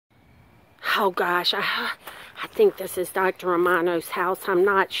Oh gosh, I think this is Dr. Romano's house. I'm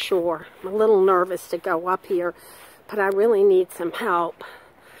not sure. I'm a little nervous to go up here, but I really need some help.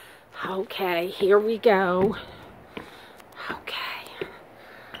 Okay, here we go.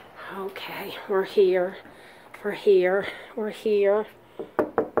 Okay, we're here. We're here.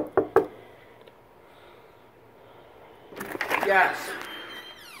 Yes.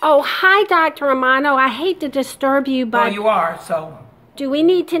 Oh, hi, Dr. Romano. I hate to disturb you, but... Well, you are, so... Do we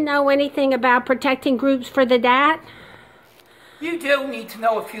need to know anything about protecting groups for the DAT? You do need to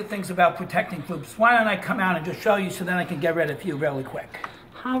know a few things about protecting groups. Why don't I come out and just show you so then I can get rid of you really quick.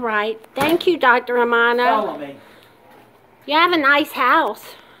 All right. Thank you, Dr. Romano. Follow me. You have a nice house.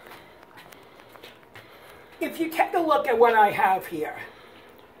 If you take a look at what I have here,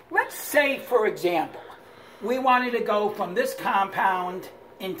 let's say, for example, we wanted to go from this compound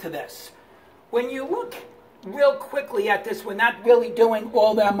into this. When you look real quickly at this, we're not really doing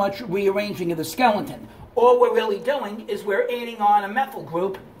all that much rearranging of the skeleton. All we're really doing is we're adding on a methyl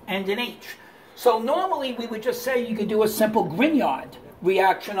group and an H. So normally we would just say you could do a simple Grignard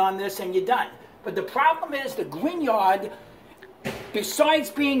reaction on this and you're done. But the problem is the Grignard,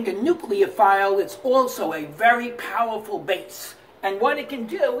 besides being a nucleophile, it's also a very powerful base. And what it can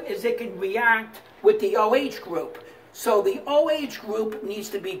do is it can react with the OH group. So the OH group needs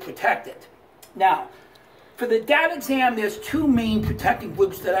to be protected. Now, for the DAT exam, there's two main protecting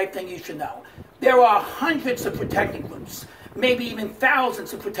groups that I think you should know. There are hundreds of protecting groups, maybe even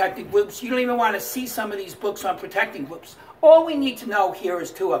thousands of protecting groups. You don't even want to see some of these books on protecting groups. All we need to know here is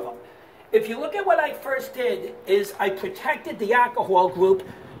two of them. If you look at what I first did, is I protected the alcohol group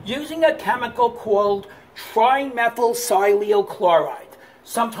using a chemical called trimethylsilyl chloride.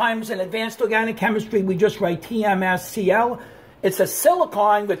 Sometimes in advanced organic chemistry, we just write TMSCl. It's a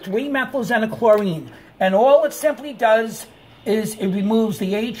silicon with 3 methyls and a chlorine. And all it simply does is it removes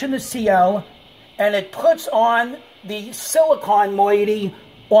the H and the Cl, and it puts on the silicon moiety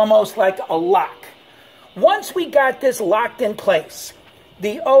almost like a lock. Once we got this locked in place,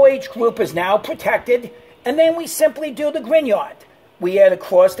 the OH group is now protected, and then we simply do the Grignard. We add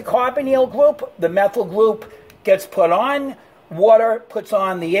across the carbonyl group, the methyl group gets put on, water puts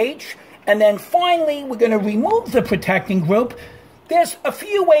on the H, and then finally we're going to remove the protecting group. There's a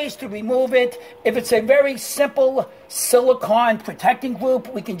few ways to remove it. If it's a very simple silicon protecting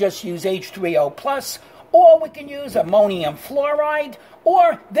group, we can just use H3O+, or we can use ammonium fluoride,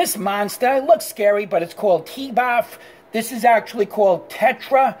 or this monster. It looks scary, but it's called TBAF. This is actually called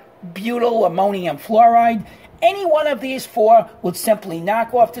tetrabutyl ammonium fluoride. Any one of these four will simply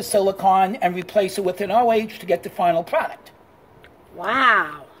knock off the silicon and replace it with an OH to get the final product.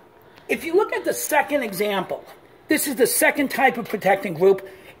 Wow. If you look at the second example, this is the second type of protecting group.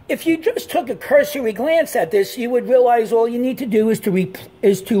 If you just took a cursory glance at this, you would realize all you need to do is to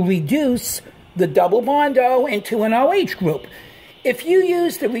reduce the double bond O into an OH group. If you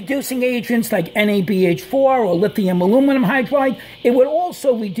use the reducing agents like NaBH4 or lithium aluminum hydride, it would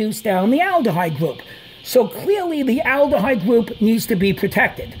also reduce down the aldehyde group. So clearly the aldehyde group needs to be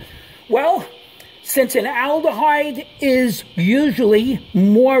protected. Well, since an aldehyde is usually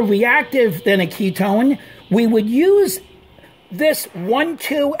more reactive than a ketone, we would use this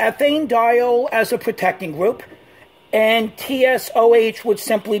 1,2-ethane-diol as a protecting group, and TSOH would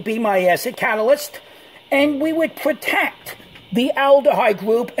simply be my acid catalyst, and we would protect the aldehyde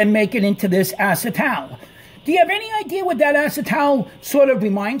group and make it into this acetal. Do you have any idea what that acetal sort of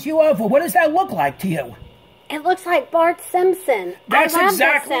reminds you of, or what does that look like to you? It looks like Bart Simpson. That's I love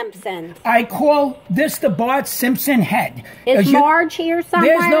exactly. The Simpsons. I call this the Bart Simpson head. Is Marge here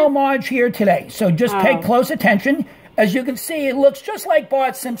somewhere? There's no Marge here today, so just pay close attention. As you can see, it looks just like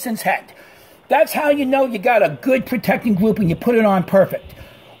Bart Simpson's head. That's how you know you got a good protecting group and you put it on perfect.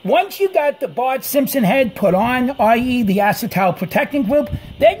 Once you got the Bart Simpson head put on, i.e. the acetal protecting group,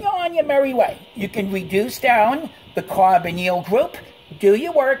 then you're on your merry way. You can reduce down the carbonyl group, do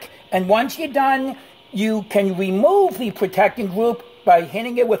your work, and once you're done, you can remove the protecting group by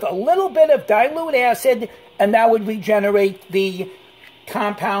hitting it with a little bit of dilute acid, and that would regenerate the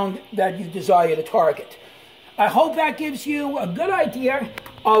compound that you desire to target. I hope that gives you a good idea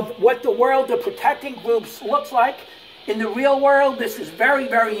of what the world of protecting groups looks like. In the real world, this is very,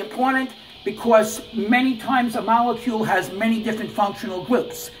 very important because many times a molecule has many different functional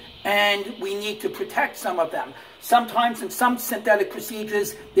groups, and we need to protect some of them. Sometimes in some synthetic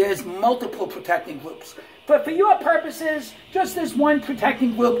procedures, there's multiple protecting groups. But for your purposes, just this one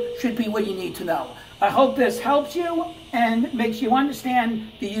protecting group should be what you need to know. I hope this helps you and makes you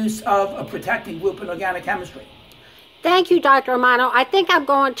understand the use of a protecting group in organic chemistry. Thank you, Dr. Romano. I think I'm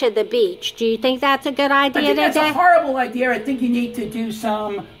going to the beach. Do you think that's a good idea I think today? that's a horrible idea. I think you need to do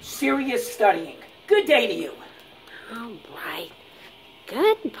some serious studying. Good day to you. All right.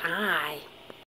 Goodbye.